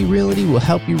eXp Realty will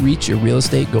help you reach your real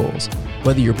estate goals.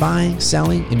 Whether you're buying,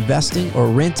 selling, investing, or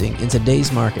renting in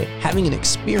today's market, having an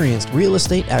experienced real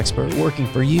estate expert working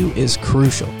for you is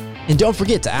crucial. And don't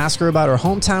forget to ask her about her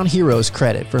Hometown Heroes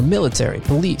credit for military,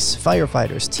 police,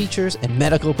 firefighters, teachers, and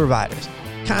medical providers.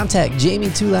 Contact Jamie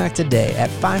Tulak today at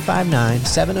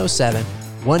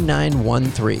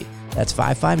 559-707-1913. That's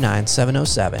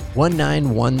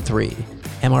 559-707-1913.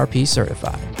 MRP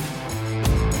certified.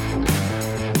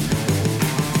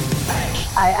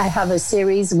 I have a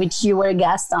series which you were a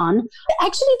guest on.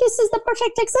 Actually, this is the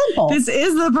perfect example. This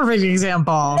is the perfect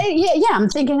example. Yeah, I'm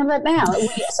thinking of it now.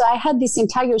 So I had this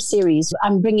entire series.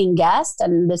 I'm bringing guests,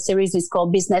 and the series is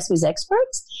called Business with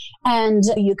Experts. And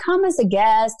you come as a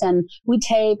guest, and we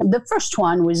tape. The first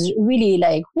one was really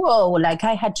like, whoa, like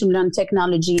I had to learn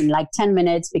technology in like 10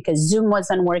 minutes because Zoom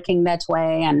wasn't working that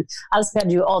way. And I'll spare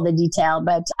you all the detail,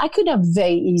 but I could have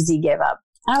very easy gave up.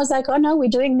 I was like, oh no, we're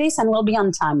doing this and we'll be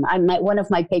on time. One of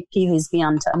my pet peeves is be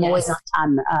on time. I'm always on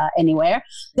time anywhere.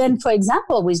 Then, for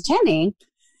example, with Jenny,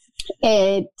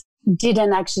 it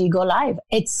didn't actually go live.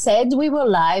 It said we were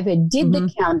live. It did the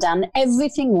countdown.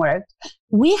 Everything worked.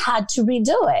 We had to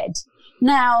redo it.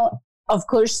 Now, of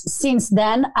course, since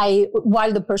then,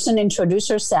 while the person introduced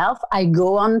herself, I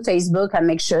go on Facebook. I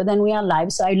make sure that we are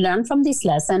live. So I learned from this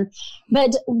lesson.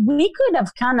 But we could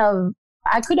have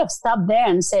I could have stopped there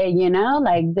and say,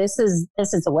 like this is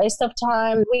a waste of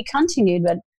time. We continued,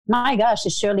 but my gosh,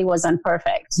 it surely wasn't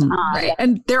perfect. Right.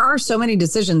 And there are so many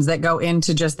decisions that go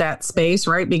into just that space,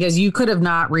 right? Because you could have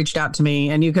not reached out to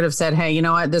me and you could have said, hey, you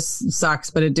know what, this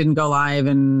sucks, but it didn't go live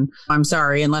and I'm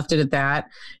sorry, and left it at that.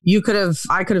 I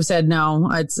could have said, no,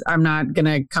 I'm not going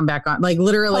to come back on. Like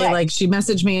literally, like she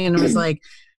messaged me and it was like,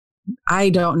 I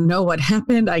don't know what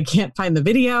happened. I can't find the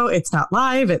video. It's not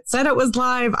live. It said it was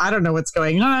live. I don't know what's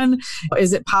going on.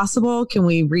 Is it possible? Can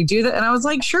we redo that? And I was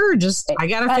like, sure. I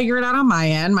got to figure it out on my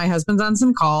end. My husband's on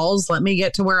some calls. Let me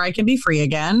get to where I can be free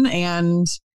again. And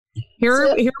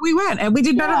here we went. And we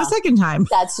did better the second time.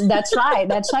 That's right.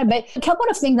 That's right. But a couple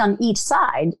of things on each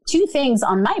side. Two things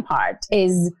on my part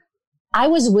is I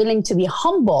was willing to be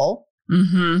humble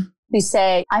to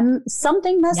say,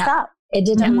 something messed up. It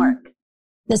didn't work.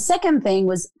 The second thing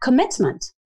was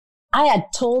commitment. I had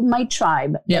told my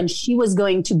tribe and she was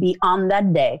going to be on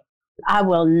that day. I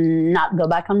will not go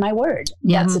back on my word.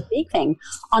 That's a big thing.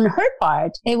 On her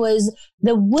part, it was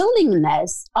the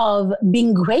willingness of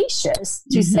being gracious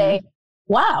to say,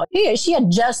 wow, she had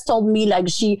just told me like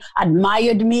she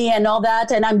admired me and all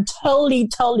that. And I'm totally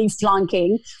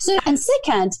flunking. So, and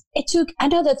second, it took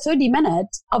another 30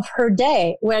 minutes of her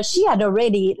day where she had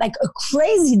already like a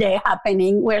crazy day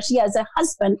happening where she has a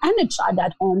husband and a child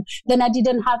at home. Then I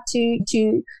didn't have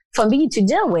for me to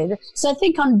deal with. So I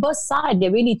think on both sides, they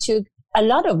really took a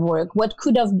lot of work. What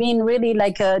could have been really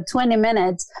like a 20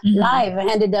 minutes live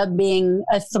ended up being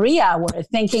a 3-hour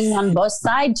thinking on both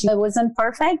sides. It wasn't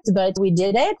perfect, but we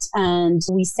did it. And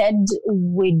we said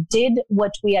we did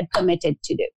what we had committed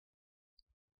to do.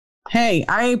 Hey,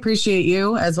 I appreciate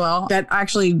you as well. That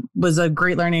actually was a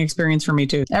great learning experience for me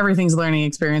too. Everything's a learning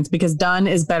experience because done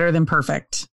is better than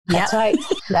perfect. That's right.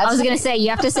 I was going to say, you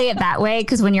have to say it that way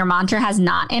because when your mantra has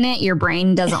not in it, your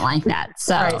brain doesn't like that.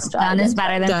 So done is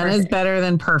better than perfect. Done is better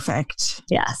than perfect.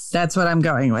 Yes. That's what I'm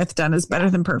going with. Done is better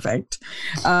than perfect.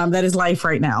 That is life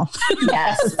right now.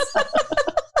 Yes.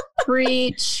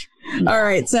 Preach. All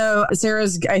right. So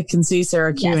I can see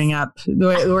Sarah queuing up.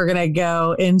 We're going to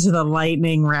go into the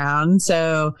lightning round.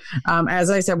 So as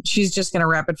I said, she's just going to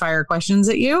rapid fire questions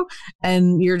at you.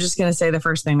 And you're just going to say the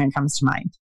first thing that comes to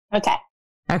mind. Okay.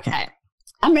 Okay.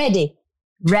 I'm ready.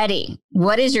 Ready.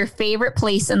 What is your favorite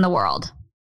place in the world?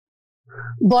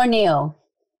 Borneo.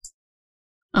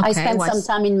 Okay, I spent some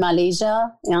time in Malaysia,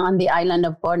 on the island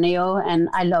of Borneo, and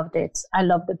I loved it. I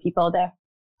love the people there.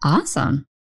 Awesome.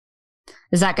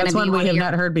 Is that going to be one we have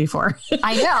not heard before?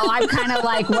 I know. I'm kind of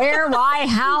like, where, why,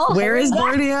 how? Where is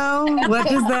Borneo? What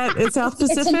is that? It's South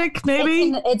Pacific,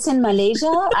 maybe? It's in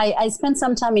Malaysia. I spent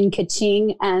some time in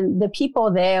Kuching, and the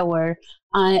people there were...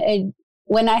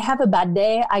 when I have a bad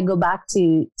day, I go back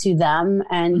to them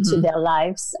and to their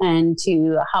lives and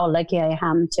to how lucky I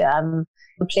am to have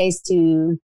a place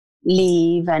to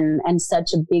live and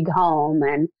such a big home.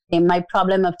 And my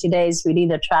problem of today is really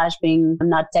the trash being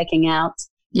not taken out.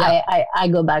 Yeah. I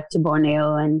go back to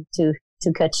Borneo and to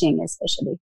Kuching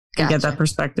especially. Gotcha. Get that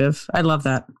perspective. I love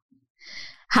that.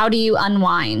 How do you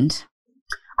unwind?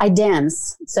 I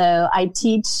dance. So I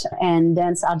teach and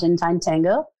dance Argentine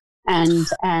tango.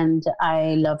 And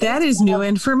I love that. Is new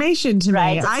information to me.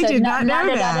 I did not know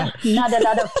that. Not a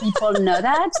lot of people know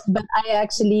that, but I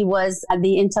actually was at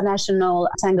the International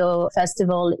Tango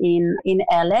Festival in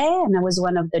LA, and I was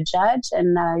one of the judges,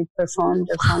 and I performed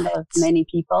in front of many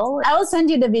people. I will send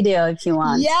you the video if you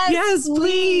want. Yes,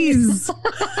 please.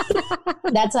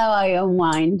 That's how I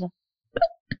unwind.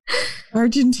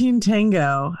 Argentine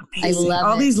tango. Amazing. I love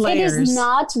all these layers. It is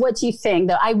not what you think,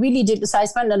 though. I really did. So I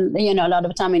spent a lot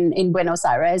of time in Buenos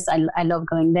Aires. I love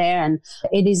going there, and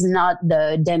it is not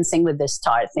the dancing with the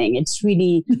star thing. It's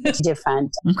really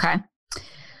different. Okay.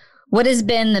 What has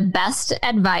been the best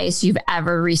advice you've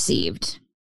ever received?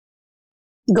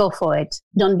 Go for it.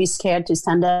 Don't be scared to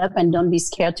stand up, and don't be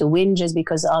scared to win just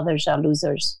because others are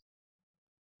losers.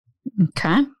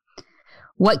 Okay.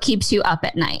 What keeps you up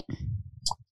at night?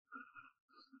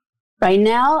 Right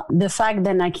now, the fact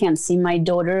that I can't see my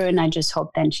daughter, and I just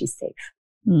hope that she's safe.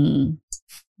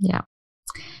 Yeah.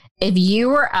 If you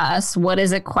were us, what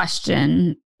is a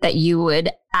question that you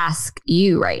would ask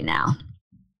you right now?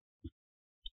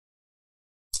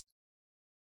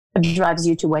 What drives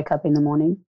you to wake up in the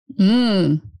morning?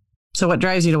 So what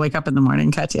drives you to wake up in the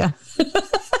morning, Katya?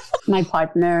 My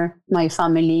partner, my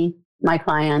family, my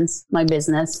clients, my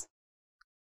business.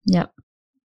 Yep.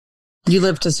 You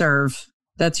live to serve.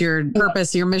 That's your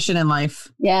purpose, your mission in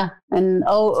life. Yeah. And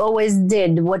always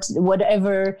did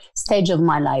whatever stage of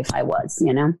my life I was,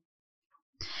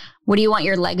 What do you want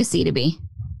your legacy to be?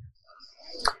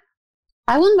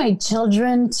 I want my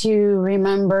children to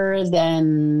remember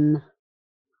then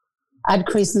at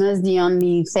Christmas, the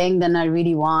only thing that I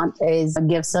really want is a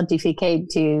gift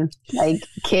certificate to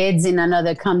kids in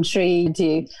another country,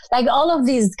 to all of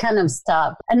these kind of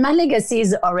stuff. And my legacy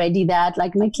is already that.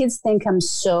 My kids think I'm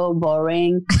so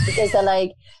boring because they're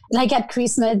like at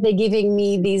Christmas, they're giving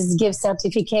me these gift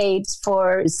certificates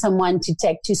for someone to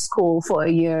take to school for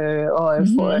a year or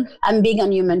I'm big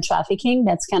on human trafficking.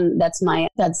 That's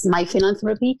my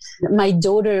philanthropy. My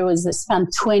daughter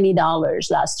spent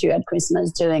 $20 last year at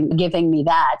Christmas giving me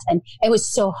that. And it was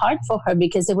so hard for her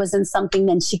because it wasn't something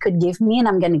that she could give me and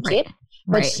I'm going to keep.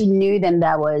 But she knew then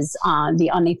that was the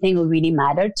only thing that really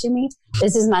mattered to me.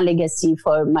 This is my legacy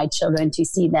for my children to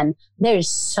see then there's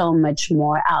so much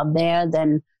more out there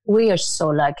than we are so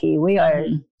lucky. We are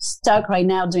stuck right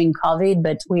now during COVID,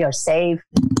 but we are safe.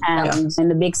 And in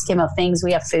the big scheme of things,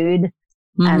 we have food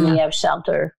and we have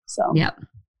shelter. So, yep.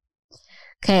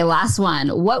 Okay, last one.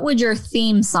 What would your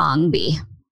theme song be?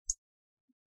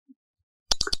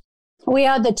 We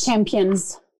are the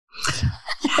champions.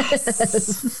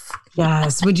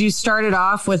 Yes. Would you start it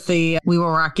off with the We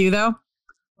Will Rock You, though?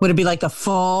 Would it be like the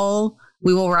full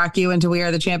We Will Rock You into We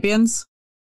Are the Champions?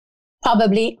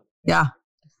 Probably. Yeah.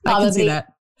 I can see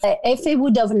that. If it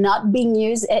would have not been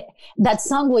used, that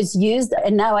song was used,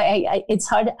 and now it's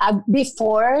hard.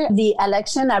 Before the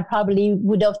election, I probably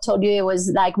would have told you it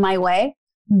was My Way,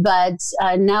 but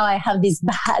now I have this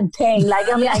bad thing.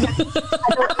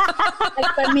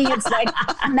 For me, it's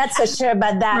I'm not so sure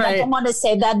about that. Right. I don't want to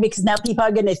say that because now people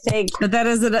are going to think. But that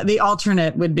is the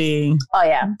alternate would be. Oh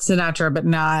yeah, Sinatra, but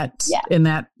not in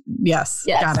that. Yes.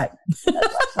 Got it.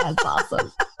 That's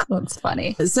awesome. That's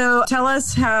funny. So tell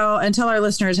us and tell our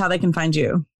listeners how they can find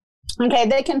you. Okay,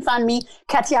 they can find me,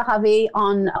 Katia Rave,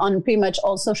 on pretty much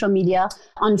all social media.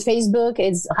 On Facebook,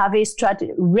 it's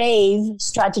Rave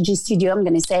Strategy Studio. I'm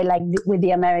going to say like with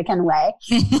the American way.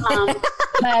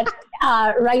 But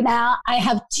right now, I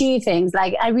have two things.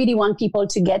 Like, I really want people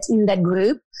to get in that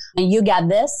group. And You Got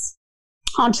This,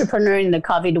 Entrepreneur in the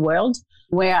COVID World,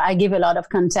 where I give a lot of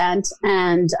content.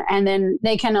 And then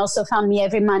they can also find me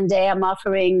every Monday. I'm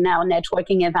offering now a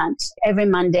networking event every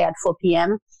Monday at 4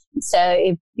 p.m. So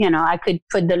if, I could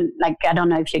put I don't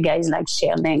know if you guys like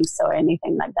share links or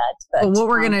anything like that. But what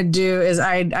we're going to do is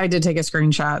I did take a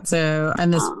screenshot. So,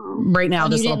 and this right now,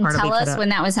 this little part of it. You didn't tell us when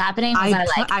that was happening?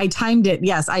 I timed it.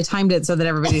 Yes, I timed it so that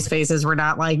everybody's faces were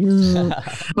not like,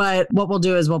 But what we'll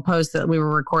do is we'll post that we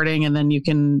were recording, and then you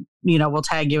can, we'll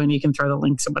tag you and you can throw the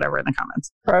links or whatever in the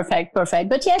comments. Perfect.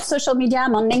 But yes, social media,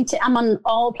 I'm on LinkedIn. I'm on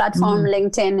all platforms,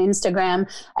 LinkedIn, Instagram.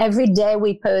 Every day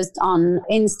we post on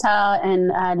Insta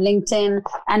and LinkedIn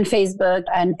and Facebook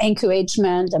and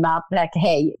encouragement about like,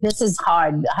 hey, this is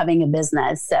hard having a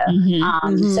business. So,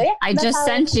 so yeah. I just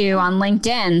sent you on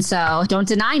LinkedIn, so don't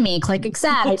deny me. Click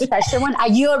accept. Are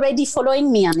you already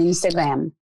following me on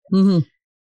Instagram? Mm-hmm.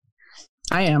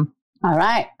 I am. All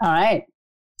right.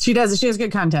 She has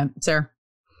good content, Sarah.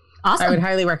 Awesome. I would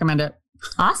highly recommend it.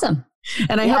 Awesome.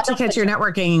 And I hope to catch one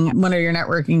of your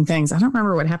networking things. I don't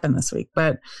remember what happened this week,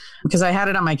 but because I had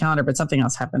it on my calendar, but something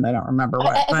else happened. I don't remember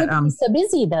what. Everybody's so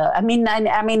busy though. I mean,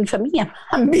 for me,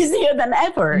 I'm busier than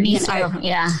ever. Me too.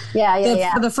 Yeah.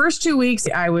 For the first 2 weeks,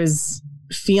 I was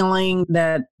feeling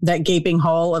that gaping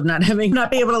hole of not being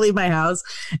able to leave my house.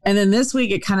 And then this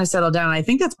week it kind of settled down. And I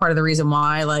think that's part of the reason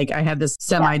why, like, I had this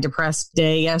semi-depressed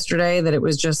day yesterday, that it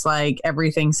was just like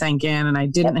everything sank in and I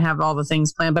didn't have all the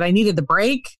things planned, but I needed the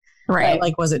break. Right.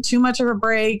 Like, was it too much of a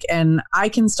break? And I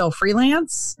can still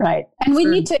freelance. Right. And we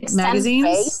need to extend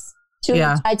grace.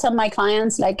 I tell my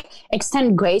clients, like,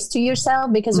 extend grace to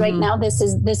yourself, because right now this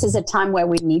is a time where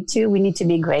we need to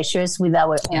be gracious with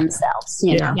our own selves.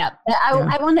 You know?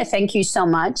 I want to thank you so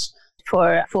much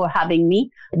for having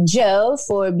me, Joe,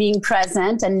 for being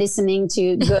present and listening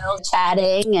to girls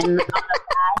chatting and all of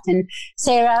that, and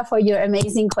Sarah for your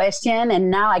amazing question.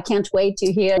 And now I can't wait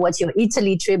to hear what your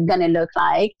Italy trip gonna look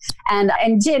like. And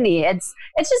Jenny, it's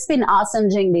just been awesome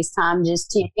during this time, just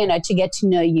to get to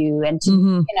know you and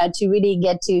to to really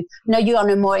get to know you on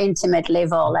a more intimate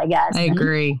level, I guess. I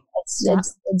agree.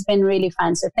 It's been really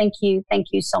fun. So thank you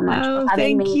so much for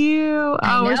having me. Thank you.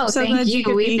 We're so glad you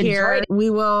could be here.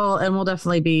 We'll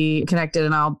definitely be connected,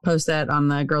 and I'll post that on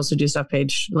the Girls Who Do Stuff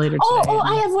page later today. Oh,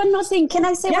 I have one more thing. Can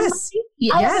I say one more thing?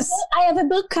 Yes. I have a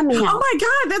book coming out. Oh my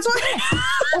God, that's right.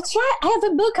 That's right. I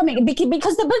have a book coming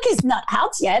because the book is not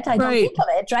out yet. I don't think of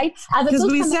it, right? Because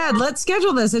we said, let's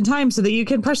schedule this in time so that you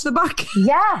can push the book.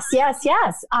 Yes.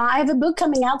 I have a book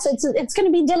coming out, so it's going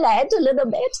to be delayed a little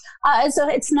bit. So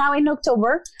it's now in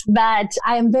October, but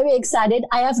I am very excited.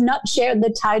 I have not shared the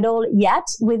title yet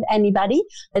with anybody.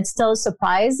 It's still a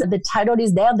surprise. The title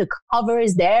is there. The cover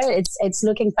is there. It's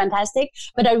looking fantastic,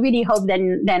 but I really hope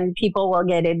then people will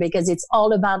get it, because it's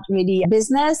all about really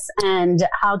business and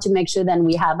how to make sure that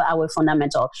we have our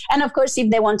fundamental. And of course, if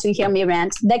they want to hear me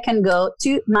rant, they can go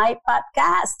to my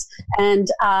podcast and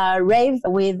Rave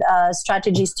with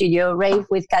Strategy Studio. Rave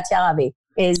with Katia Rave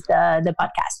is the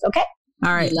podcast. Okay.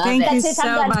 All right. Thank you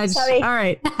so much. Sorry. All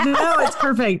right. No, it's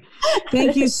perfect.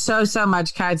 Thank you so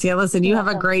much, Katia. Listen, you have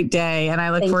a great day, and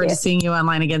I look forward to seeing you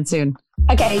online again soon.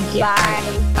 Okay.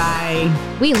 Bye.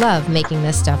 Bye. We love making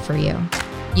this stuff for you.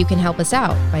 You can help us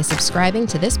out by subscribing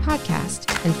to this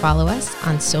podcast and follow us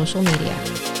on social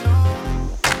media.